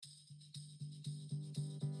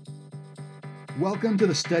Welcome to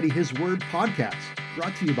the Study His Word podcast,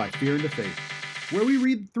 brought to you by Fear and Faith, where we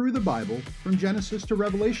read through the Bible from Genesis to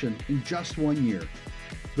Revelation in just 1 year.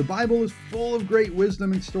 The Bible is full of great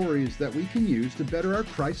wisdom and stories that we can use to better our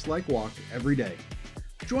Christ-like walk every day.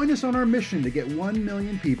 Join us on our mission to get 1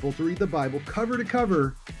 million people to read the Bible cover to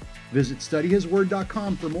cover. Visit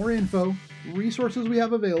studyhisword.com for more info, resources we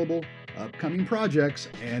have available, upcoming projects,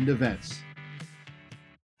 and events.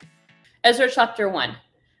 Ezra chapter 1.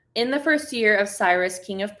 In the first year of Cyrus,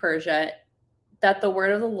 king of Persia, that the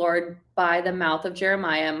word of the Lord by the mouth of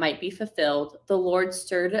Jeremiah might be fulfilled, the Lord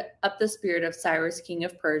stirred up the spirit of Cyrus, king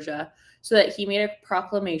of Persia, so that he made a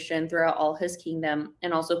proclamation throughout all his kingdom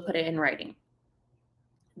and also put it in writing.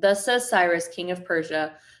 Thus says Cyrus, king of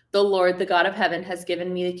Persia, the Lord, the God of heaven, has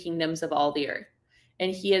given me the kingdoms of all the earth,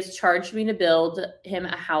 and he has charged me to build him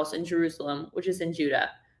a house in Jerusalem, which is in Judah.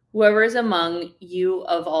 Whoever is among you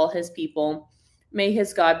of all his people, may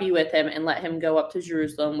his God be with him, and let him go up to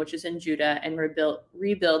Jerusalem, which is in Judah, and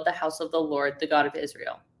rebuild the house of the Lord, the God of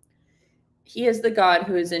Israel. He is the God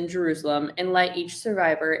who is in Jerusalem, and let each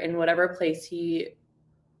survivor in whatever place he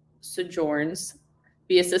sojourns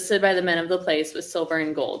be assisted by the men of the place with silver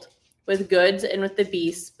and gold, with goods and with the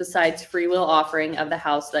beasts, besides freewill offering of the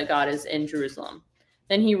house that God is in Jerusalem.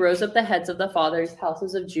 Then he rose up the heads of the fathers'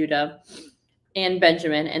 houses of Judah and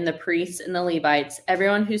Benjamin, and the priests and the Levites,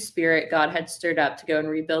 everyone whose spirit God had stirred up to go and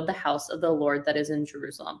rebuild the house of the Lord that is in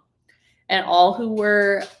Jerusalem. And all who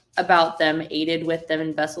were about them aided with them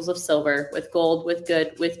in vessels of silver, with gold, with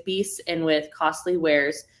good, with beasts, and with costly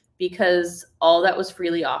wares, because all that was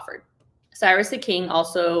freely offered. Cyrus the king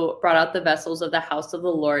also brought out the vessels of the house of the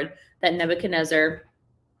Lord that Nebuchadnezzar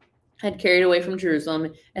had carried away from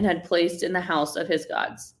Jerusalem and had placed in the house of his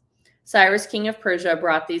gods. Cyrus king of Persia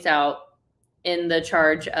brought these out in the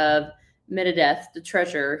charge of Middedeth, the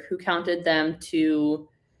treasurer, who counted them to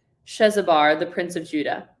Sheshbazzar, the prince of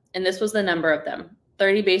Judah. And this was the number of them: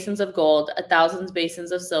 30 basins of gold, 1,000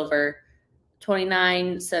 basins of silver,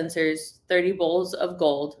 29 censers, 30 bowls of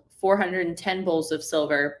gold, 410 bowls of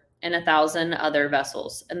silver, and 1,000 other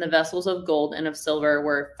vessels. And the vessels of gold and of silver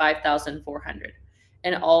were 5,400.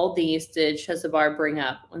 And all these did Sheshbazzar bring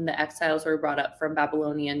up when the exiles were brought up from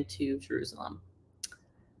Babylonian to Jerusalem.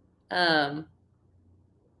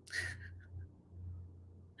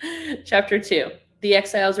 Chapter 2. The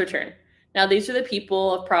exiles return. Now these are the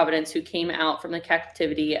people of providence who came out from the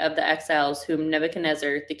captivity of the exiles whom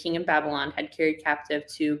Nebuchadnezzar, the king of Babylon, had carried captive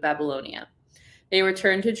to Babylonia. They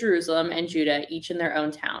returned to Jerusalem and Judah, each in their own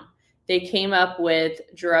town. They came up with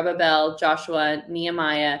Zerubbabel, Joshua,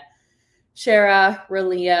 Nehemiah, Sherah,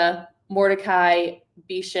 Reliah, Mordecai,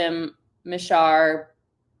 Bishem, Mishar,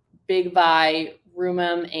 Bigvai,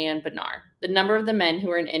 Rehum, and Benar. The number of the men who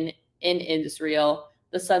were in Israel: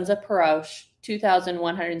 the sons of Parosh,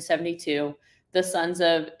 2,172. The sons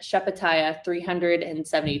of Shephatiah,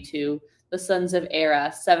 372. The sons of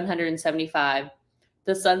Era, 775.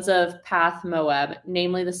 The sons of Path Moab,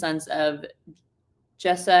 namely the sons of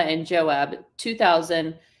Jessa and Joab,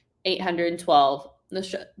 2,812.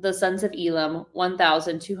 The sons of Elam,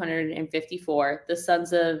 1,254. The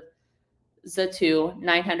sons of Zatu,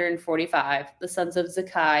 945. The sons of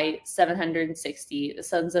Zakai, 760. The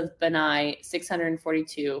sons of Benai,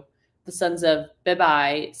 642. The sons of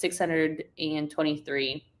Bebai,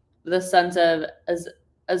 623. The sons of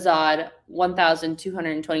Azad,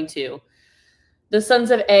 1,222. The sons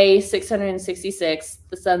of A, 666.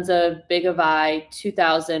 The sons of Bigavai,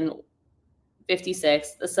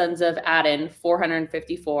 2,056. The sons of Adin,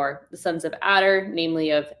 454. The sons of Adar, namely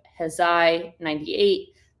of Hezai,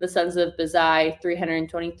 98. The sons of Bezai,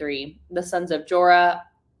 323. The sons of Jorah,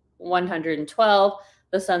 112.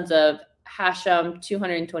 The sons of Hashem,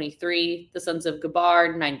 223. The sons of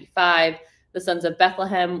Gabar, 95. The sons of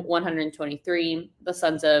Bethlehem, 123. The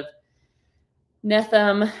sons of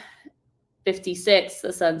Netham, 56.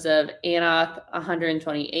 The sons of Anath,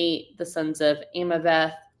 128. The sons of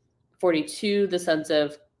Amabeth, 42. The sons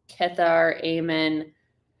of Kethar, Ammon,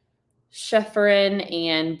 Shepharin,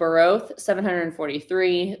 and Baroth,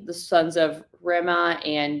 743. The sons of Remah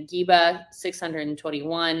and Geba,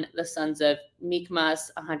 621. The sons of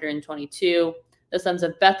Mikmas, 122. The sons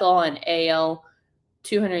of Bethel and Ael,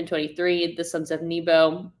 223. The sons of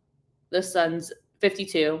Nebo, the sons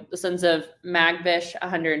 52. The sons of Magbish,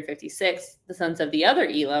 156. The sons of the other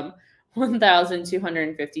Elam,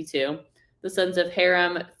 1,252. The sons of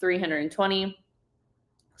Haram, 320.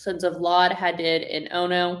 Sons of Lod, Hadid, and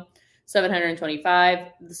Ono, 725.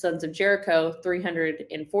 The sons of Jericho,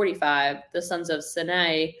 345. The sons of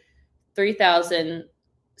Sinai,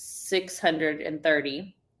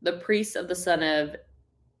 3,630. The priests of the son of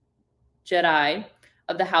Jedi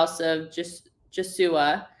of the house of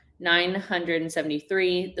Jesua,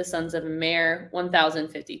 973. The sons of Mer,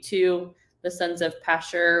 1,052. The sons of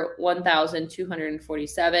Pashur,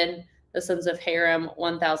 1,247. The sons of Haram,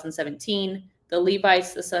 1,017. The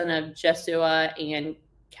Levites, the son of Jesua and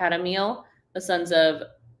Kadmiel. The sons of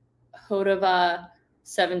Hodavah,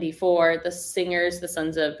 74. The singers, the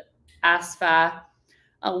sons of Asphah,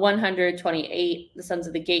 128. The sons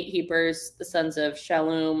of the gatekeepers, the sons of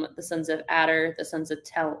Shallum, the sons of Adar, the sons of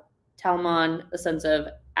Talmon, the sons of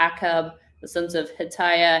Akab, the sons of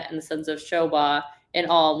Hittiah, and the sons of Shobah, in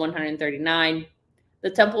all 139. The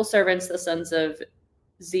temple servants, the sons of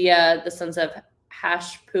Zia, the sons of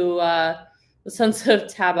Hashpua, the sons of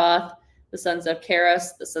Tabath, the sons of Keros,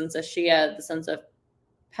 the sons of Shea, the sons of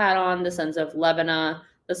Padon, the sons of Lebanah,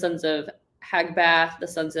 the sons of Hagbath, the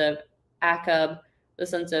sons of Akab, the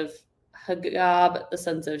sons of Hagab, the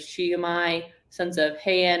sons of Shimei, sons of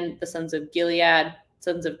Han, the sons of Gilead,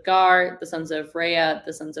 sons of Gar, the sons of Rhea,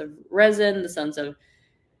 the sons of Rezin, the sons of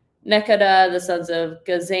Nekada, the sons of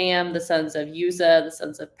Gazam, the sons of Uzzah, the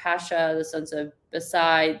sons of Pasha, the sons of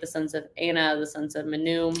Besai, the sons of Anna, the sons of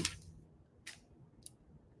Menum,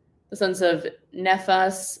 the sons of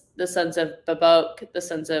Nephas, the sons of Babok, the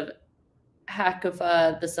sons of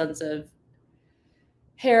Hakupha, the sons of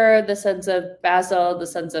Hera, the sons of Basil, the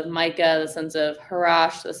sons of Micah, the sons of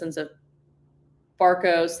Harash, the sons of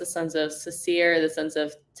Barkos, the sons of Sasir, the sons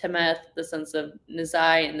of Temeth, the sons of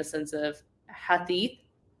Nizai, and the sons of Hathith.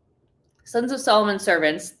 Sons of Solomon's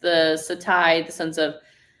servants, the Satai, the sons of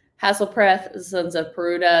Hazelpreth, the sons of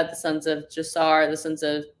Peruda, the sons of Jasar, the sons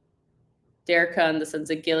of Darkon, the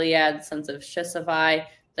sons of Gilead, the sons of Shesavai,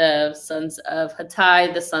 the sons of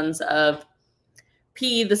Hattai, the sons of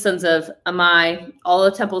P, the sons of Amai. All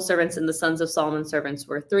the temple servants and the sons of Solomon's servants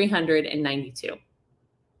were 392.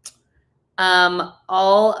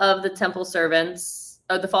 All of the temple servants,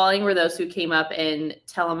 the following were those who came up in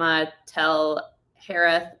Telamah, Tel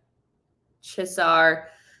Hereth, Chisar,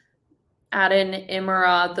 Adon,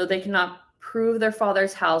 Imerah, though they cannot prove their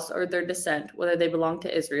father's house or their descent, whether they belong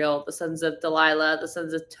to Israel, the sons of Delilah, the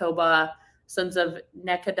sons of Tobiah, sons of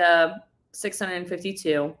Nekada,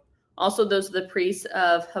 652. Also those of the priests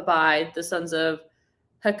of Habai, the sons of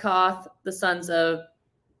Hakath, the sons of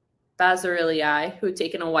Barzillai, who had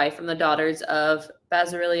taken a wife from the daughters of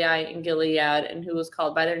Barzillai in Gilead, and who was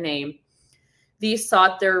called by their name. These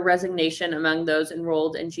sought their resignation among those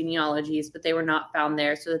enrolled in genealogies, but they were not found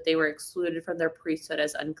there, so that they were excluded from their priesthood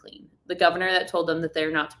as unclean. The governor that told them that they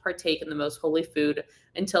are not to partake in the most holy food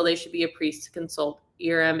until they should be a priest to consult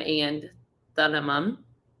Urim and Thummim.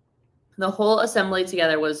 The whole assembly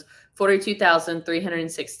together was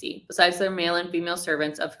 42,360, besides their male and female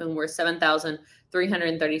servants, of whom were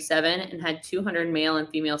 7,337, and had 200 male and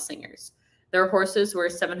female singers. Their horses were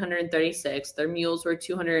 736, their mules were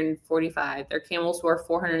 245, their camels were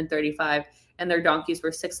 435, and their donkeys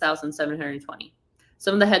were 6,720.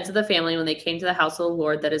 Some of the heads of the family, when they came to the house of the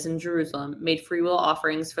Lord that is in Jerusalem, made freewill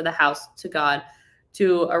offerings for the house to God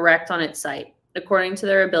to erect on its site. According to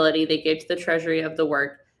their ability, they gave to the treasury of the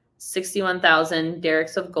work 61,000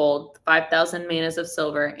 derricks of gold, 5,000 manas of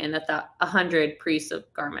silver, and 100 priests of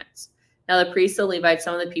garments. Now the priests, the Levites,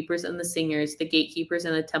 some of the keepers and the singers, the gatekeepers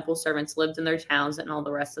and the temple servants lived in their towns, and all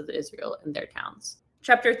the rest of Israel in their towns.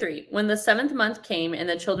 Chapter 3. When the 7th month came and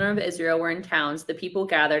the children of Israel were in towns, the people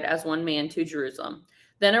gathered as one man to Jerusalem.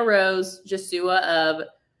 Then arose Jesua of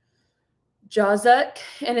Jazuk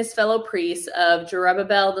and his fellow priests of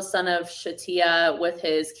Zerubbabel, the son of Shealtiel, with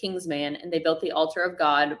his kingsman, and they built the altar of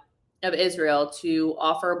God of Israel to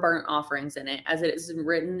offer burnt offerings in it, as it is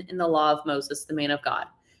written in the law of Moses, the man of God.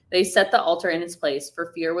 They set the altar in its place,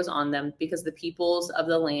 for fear was on them because the peoples of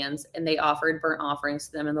the lands, and they offered burnt offerings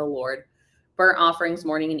to them in the Lord, burnt offerings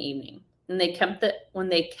morning and evening. And when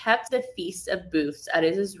they kept the feast of booths, as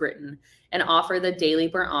it is written, and offered the daily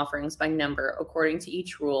burnt offerings by number, according to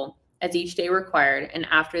each rule, as each day required, and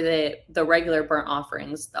after the regular burnt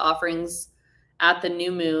offerings, the offerings at the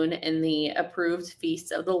new moon, and the approved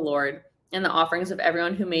feasts of the Lord, and the offerings of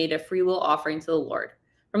everyone who made a freewill offering to the Lord.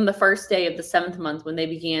 From the first day of the 7th month, when they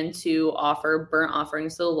began to offer burnt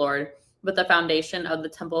offerings to the Lord, but the foundation of the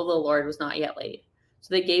temple of the Lord was not yet laid.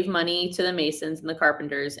 So they gave money to the masons and the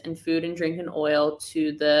carpenters, and food and drink and oil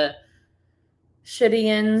to the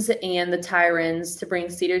Shidians and the Tyrans, to bring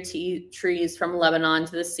cedar trees from Lebanon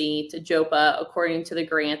to the sea, to Joppa, according to the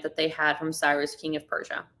grant that they had from Cyrus, king of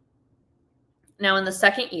Persia. Now in the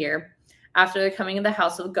 2nd year, after the coming of the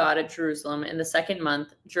house of God at Jerusalem, in the 2nd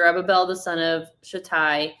month, Zerubbabel the son of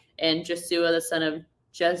Shealtiel and Jesua the son of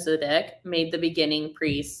Jezdek made the beginning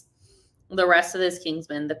priests, the rest of his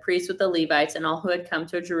kinsmen, the priests with the Levites, and all who had come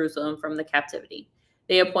to Jerusalem from the captivity.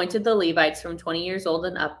 They appointed the Levites from 20 years old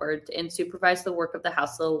and upward and supervised the work of the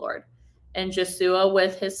house of the Lord. And Jeshua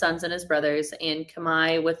with his sons and his brothers, and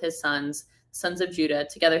Kamai with his sons of Judah,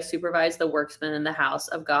 together supervised the workmen in the house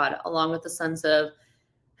of God, along with the sons of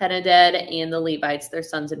hindered and the Levites, their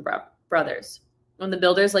sons and brothers. When the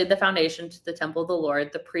builders laid the foundation to the temple of the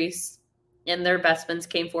Lord, the priests in their vestments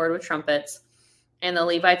came forward with trumpets, and the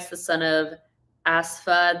Levites, the son of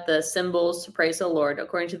Asaph, the cymbals to praise the Lord,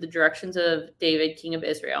 according to the directions of David, king of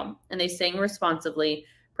Israel. And they sang responsively,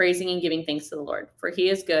 praising and giving thanks to the Lord. For he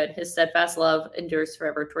is good, his steadfast love endures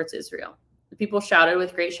forever towards Israel. The people shouted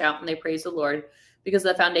with great shout, and they praised the Lord, because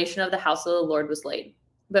the foundation of the house of the Lord was laid.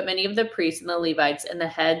 But many of the priests and the Levites and the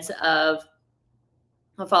heads of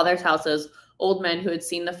the fathers' houses, old men who had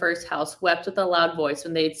seen the first house, wept with a loud voice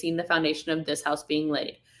when they had seen the foundation of this house being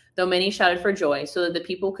laid, though many shouted for joy, so that the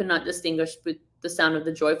people could not distinguish the sound of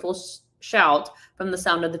the joyful shout from the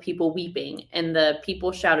sound of the people weeping. And the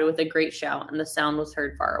people shouted with a great shout, and the sound was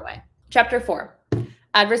heard far away. Chapter 4.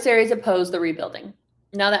 Adversaries oppose the rebuilding.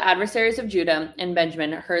 Now the adversaries of Judah and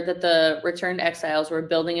Benjamin heard that the returned exiles were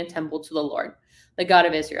building a temple to the Lord, the God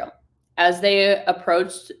of Israel. As they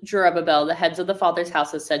approached Zerubbabel, the heads of the fathers'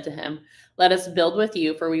 houses said to him, "Let us build with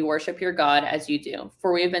you, for we worship your God as you do.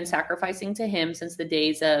 For we have been sacrificing to him since the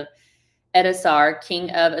days of Artaxerxes, king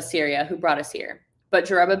of Assyria, who brought us here." But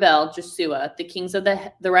Zerubbabel, Jeshua, the kings of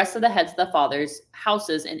the rest of the heads of the fathers'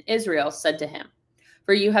 houses in Israel said to him,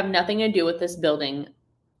 "For you have nothing to do with this building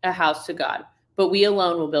a house to God, but we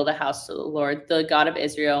alone will build a house to the Lord, the God of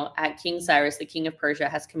Israel, at King Cyrus, the king of Persia,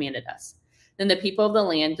 has commanded us." Then the people of the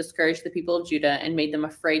land discouraged the people of Judah and made them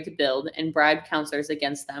afraid to build, and bribed counselors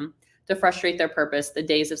against them to frustrate their purpose the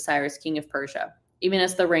days of Cyrus, king of Persia, even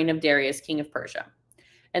as the reign of Darius, king of Persia.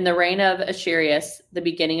 In the reign of Ahasuerus, the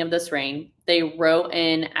beginning of this reign, they wrote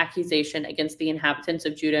an accusation against the inhabitants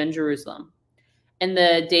of Judah and Jerusalem. In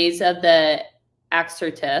the days of the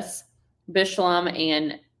Artaxerxes, Bishlam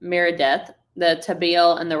and Meredith, the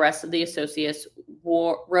Tabeel, and the rest of the associates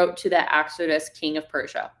wrote to the Artaxerxes, king of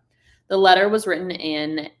Persia. The letter was written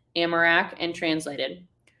in Amharic and translated.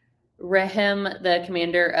 Rehum, the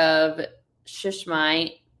commander of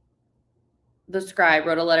Sheshbazzar, the scribe,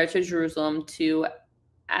 wrote a letter to Jerusalem to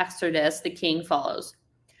Artaxerxes, the king, follows.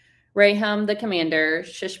 Rehum, the commander,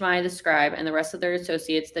 Sheshbazzar, the scribe, and the rest of their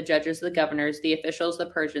associates, the judges, the governors, the officials, the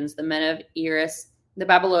Persians, the men of Eris, the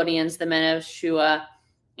Babylonians, the men of Shua,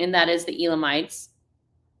 and that is the Elamites,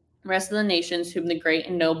 the rest of the nations whom the great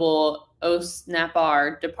and noble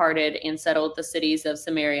Osnappar departed and settled the cities of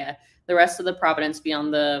Samaria, the rest of the province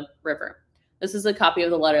beyond the river. This is a copy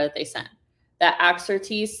of the letter that they sent. That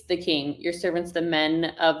Artaxerxes, the king, your servants, the men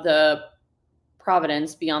of the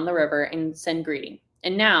province beyond the river, and send greeting.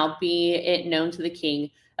 And now be it known to the king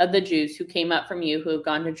of the Jews who came up from you, who have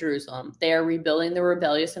gone to Jerusalem. They are rebuilding the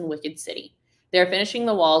rebellious and wicked city. They are finishing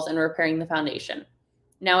the walls and repairing the foundation.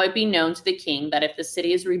 Now it be known to the king that if the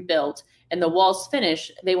city is rebuilt and the walls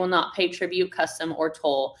finished, they will not pay tribute, custom, or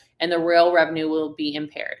toll, and the royal revenue will be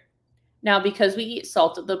impaired. Now because we eat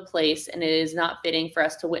salt of the place, and it is not fitting for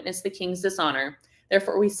us to witness the king's dishonor,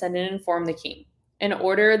 therefore we send and inform the king. In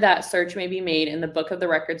order that search may be made in the book of the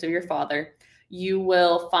records of your father, you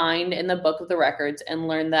will find in the book of the records and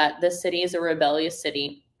learn that this city is a rebellious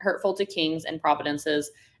city, hurtful to kings and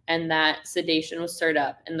providences, and that sedition was stirred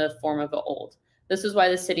up in the form of old. This is why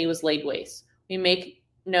the city was laid waste. We make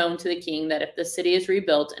known to the king that if the city is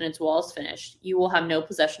rebuilt and its walls finished, you will have no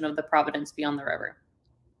possession of the province beyond the river.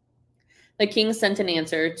 The king sent an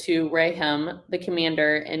answer to Rehum, the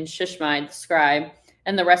commander, and Sheshbazzar, the scribe,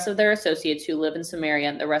 and the rest of their associates who live in Samaria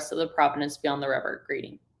and the rest of the province beyond the river,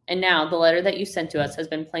 greeting. And now the letter that you sent to us has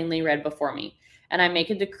been plainly read before me, and I make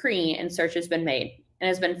a decree, and search has been made, and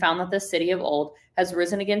has been found that the city of old has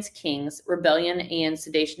risen against kings, rebellion and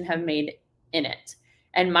sedition have made in it.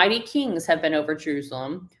 And mighty kings have been over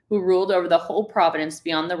Jerusalem, who ruled over the whole province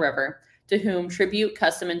beyond the river, to whom tribute,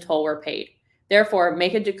 custom, and toll were paid. Therefore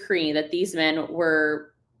make a decree that these men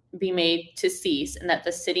be made to cease, and that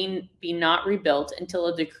the city be not rebuilt until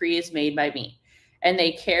a decree is made by me. And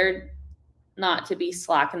they cared not to be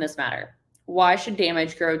slack in this matter. Why should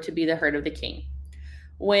damage grow to be the hurt of the king?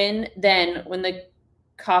 When the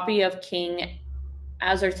copy of King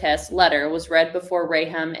Artaxerxes' letter was read before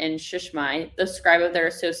Rehum and Sheshbazzar, the scribe of their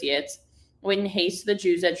associates, went in haste to the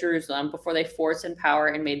Jews at Jerusalem before they forced in power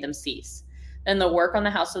and made them cease. Then the work on the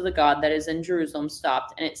house of the God that is in Jerusalem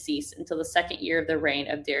stopped, and it ceased until the second year of the reign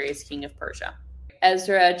of Darius, king of Persia.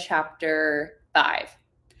 Ezra chapter 5.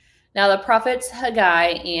 Now the prophets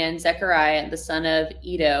Haggai and Zechariah, the son of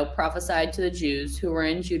Iddo, prophesied to the Jews who were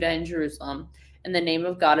in Judah and Jerusalem in the name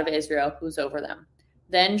of God of Israel, who was over them.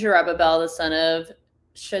 Then Zerubbabel, the son of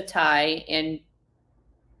Shattai and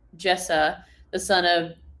Jessa, the son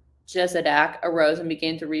of Jezadak, arose and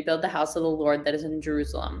began to rebuild the house of the Lord that is in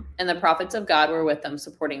Jerusalem, and the prophets of God were with them,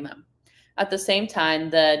 supporting them. At the same time,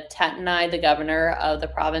 the Tattenai, the governor of the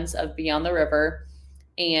province of beyond the river,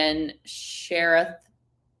 and Sheshbazzar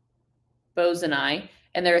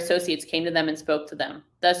and their associates came to them and spoke to them.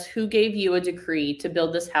 Thus, who gave you a decree to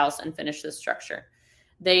build this house and finish this structure?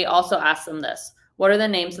 They also asked them this: what are the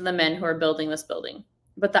names of the men who are building this building?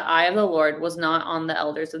 But the eye of the Lord was not on the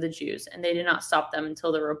elders of the Jews, and they did not stop them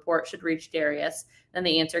until the report should reach Darius, and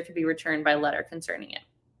the answer could be returned by letter concerning it.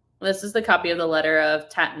 This is the copy of the letter of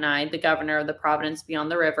Tattenai, the governor of the province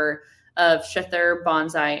beyond the river, of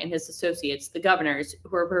Sheshbazzar and his associates, the governors who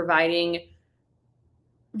were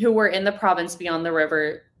in the province beyond the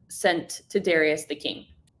river, sent to Darius the king.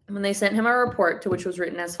 And when they sent him a report, to which was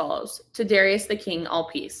written as follows: to Darius the king, all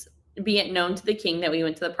peace. Be it known to the king that we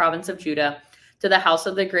went to the province of Judah, to the house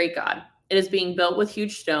of the great God. It is being built with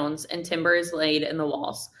huge stones, and timber is laid in the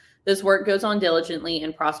walls. This work goes on diligently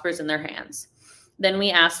and prospers in their hands. Then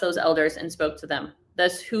we asked those elders and spoke to them.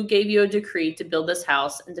 Thus, who gave you a decree to build this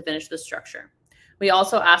house and to finish the structure? We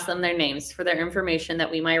also asked them their names for their information,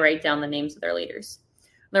 that we might write down the names of their leaders.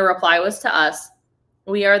 Their reply was to us: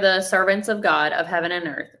 we are the servants of God of heaven and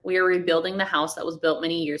earth. We are rebuilding the house that was built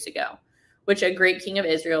many years ago, which a great king of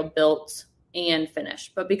Israel built and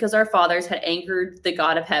finished. But because our fathers had angered the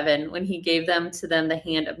God of heaven when he gave them to them the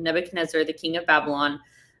hand of Nebuchadnezzar, the king of Babylon,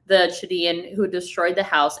 the Chaldean, who destroyed the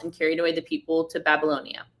house and carried away the people to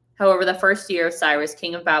Babylonia. However, the first year of Cyrus,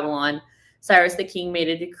 king of Babylon, Cyrus the king made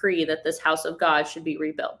a decree that this house of God should be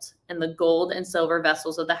rebuilt, and the gold and silver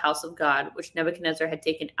vessels of the house of God, which Nebuchadnezzar had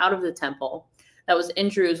taken out of the temple that was in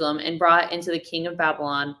Jerusalem and brought into the king of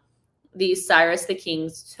Babylon, these Cyrus the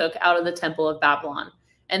king took out of the temple of Babylon,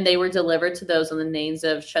 and they were delivered to those on the names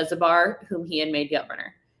of Sheshbazzar, whom he had made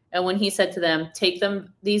governor. And when he said to them, take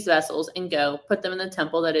them these vessels and go, put them in the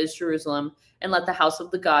temple that is Jerusalem, and let the house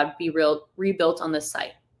of the God be rebuilt on this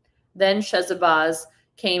site. Then Sheshbazzar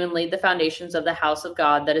came and laid the foundations of the house of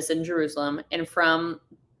God that is in Jerusalem, and from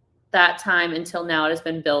that time until now it has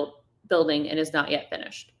been building and is not yet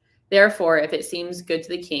finished. Therefore, if it seems good to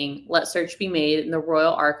the king, let search be made in the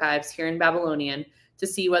royal archives here in Babylonian to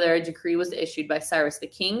see whether a decree was issued by Cyrus the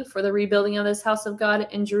king for the rebuilding of this house of God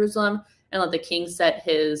in Jerusalem, and let the king set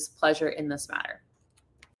his pleasure in this matter.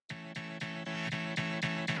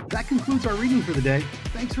 That concludes our reading for the day.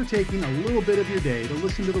 Thanks for taking a little bit of your day to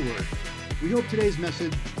listen to the Word. We hope today's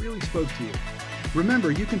message really spoke to you.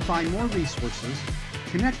 Remember, you can find more resources,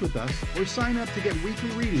 connect with us, or sign up to get weekly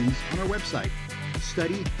readings on our website,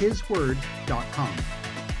 studyhisword.com.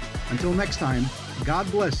 Until next time, God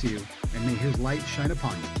bless you, and may His light shine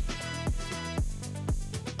upon you.